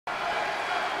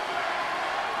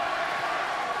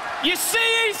You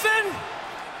see, Ethan?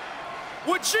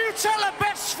 Would you tell a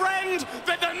best friend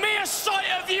that the mere sight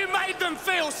of you made them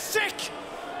feel sick?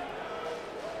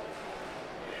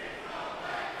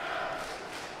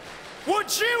 Would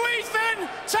you, Ethan,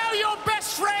 tell your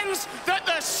best friends that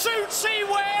the suits he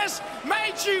wears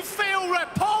made you feel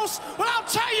repulsed? Well, I'll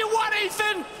tell you what,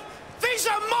 Ethan. These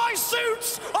are my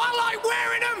suits. I like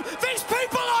wearing them. These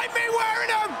people like me wearing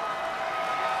them.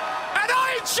 And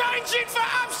I ain't changing for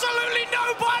absolutely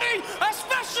nobody,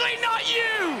 especially not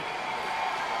you.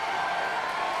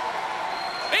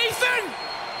 Ethan!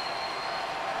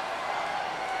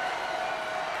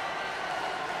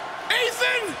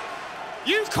 Ethan!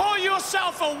 You call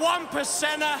yourself a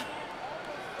 1%er?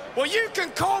 Well, you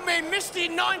can call me Misty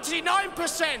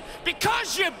 99%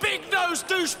 because you big-nosed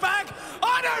douchebag.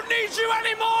 I don't need you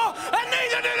anymore, and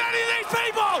neither do any of these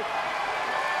people!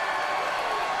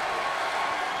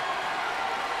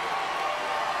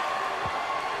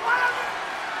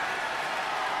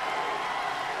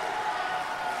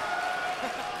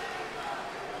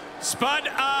 Spud,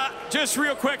 just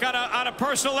real quick, on a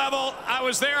personal level, I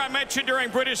was there, I met you during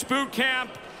British boot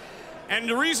camp, and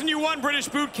the reason you won British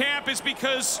boot camp is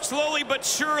because slowly but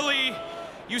surely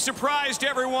you surprised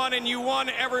everyone and you won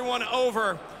everyone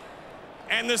over.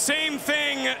 And the same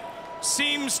thing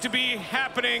seems to be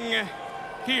happening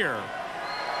here.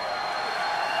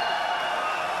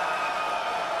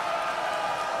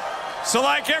 So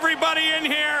like everybody in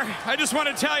here, I just want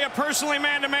to tell you personally,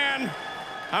 man to man,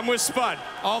 I'm with Spud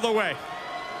all the way.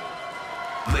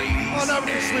 I'll never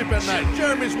get sleep at night.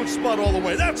 Jeremy's with Spud all the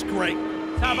way. That's great.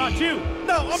 How about you?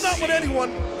 No, I'm not with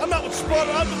anyone. I'm not with Spud.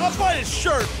 I'll buy his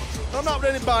shirt. I'm not with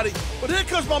anybody. But here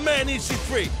comes my man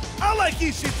EC3. I like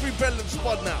EC3 better than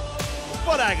Spud now.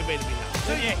 Spud aggravated me now.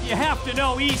 So you have to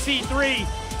know EC3,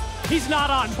 he's not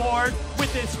on board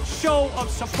with this show of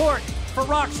support for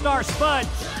Rockstar Spud.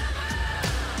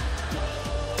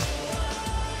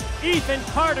 Ethan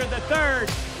Carter III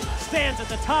stands at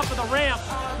the top of the ramp.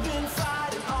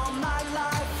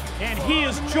 And he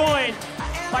is joined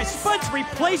by Spud's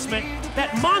replacement,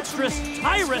 that monstrous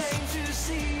Tyrus.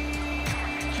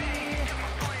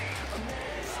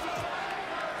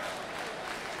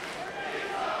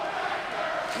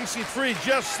 EC3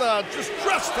 just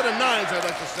dressed to the nines, I'd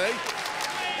like to say.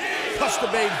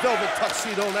 Custom-made velvet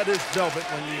tuxedo, and that is velvet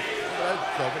when you...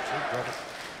 velvet.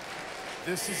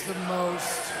 This is the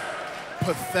most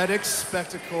pathetic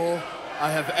spectacle I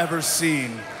have ever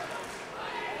seen.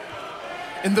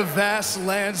 In the vast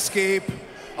landscape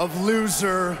of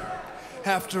loser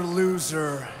after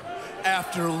loser,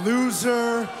 after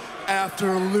loser,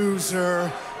 after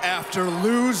loser, after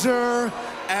loser,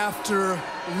 after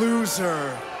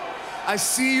loser, I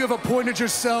see you have appointed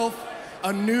yourself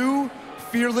a new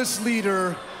fearless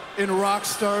leader in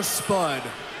Rockstar Spud.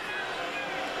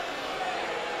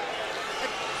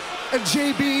 And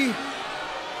JB,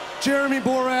 Jeremy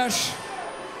Borash,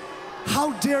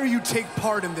 how dare you take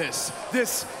part in this?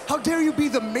 How dare you be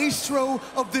the maestro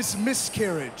of this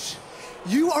miscarriage?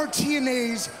 You are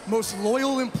TNA's most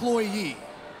loyal employee.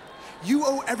 You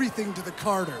owe everything to the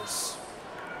Carters.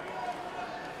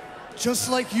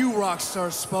 Just like you,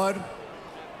 Rockstar Spud.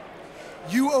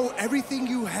 You owe everything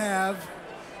you have,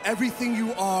 everything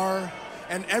you are,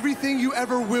 and everything you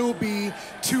ever will be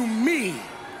to me.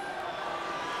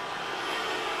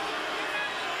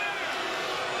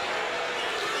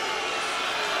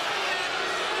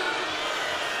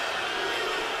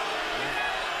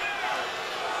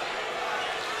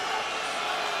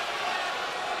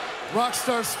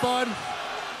 Rockstar Spud,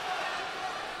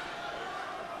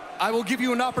 I will give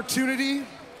you an opportunity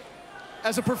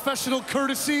as a professional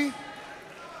courtesy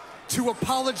to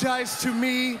apologize to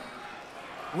me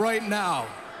right now.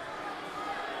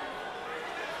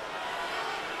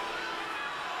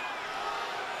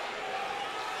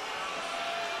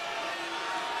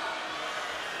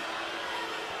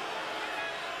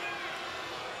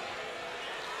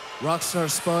 Rockstar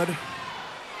Spud,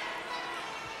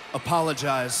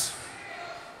 apologize.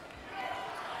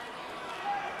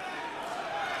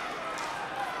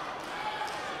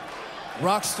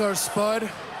 Rockstar Spud,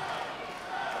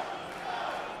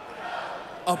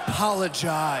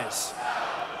 apologize.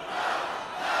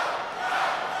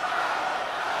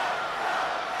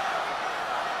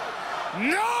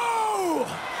 No!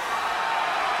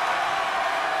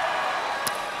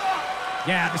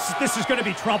 Yeah, this is going to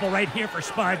be trouble right here for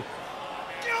Spud.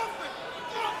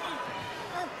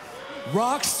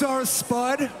 Rockstar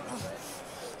Spud,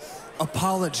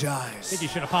 apologize. Think he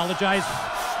should apologize?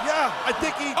 Yeah, I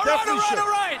think he definitely should. All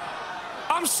right.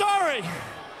 I'm sorry.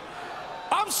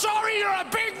 I'm sorry you're a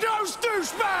big-nosed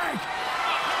douchebag.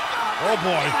 Oh,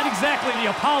 boy. Not exactly the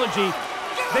apology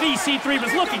that EC3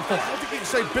 was looking for. I don't think you can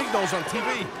say big nose on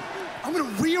TV. I'm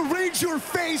gonna rearrange your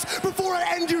face before I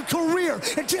end your career.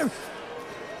 And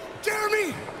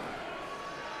Jeremy!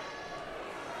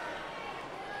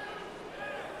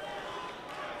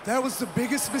 That was the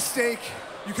biggest mistake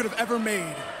you could have ever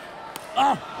made.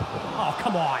 Oh,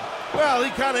 come on. Well,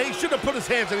 he should have put his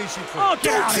hands on EC3. Oh,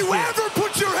 get out Don't of you here. ever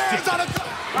put your hands on a...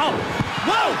 Oh,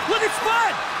 whoa, look at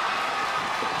Spud.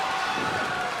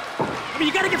 I mean,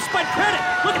 you gotta give Spud credit.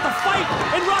 Look at the fight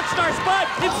in Rockstar Spud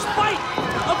in spite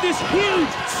of this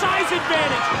huge size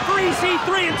advantage for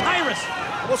EC3 and Tyrus.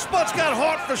 Well, Spud's got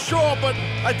heart for sure, but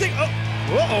I think...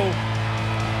 Uh-oh.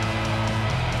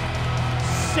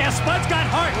 Yeah, Spud's got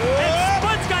heart, and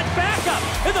Spud's got backup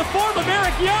in the form of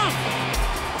Eric Young.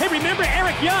 Hey, remember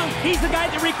Eric Young? He's the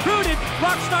guy that recruited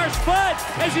Rockstar Spud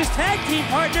as his tag team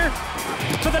partner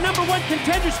for the #1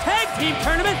 Contenders Tag Team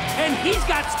Tournament, and he's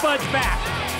got Spud's back.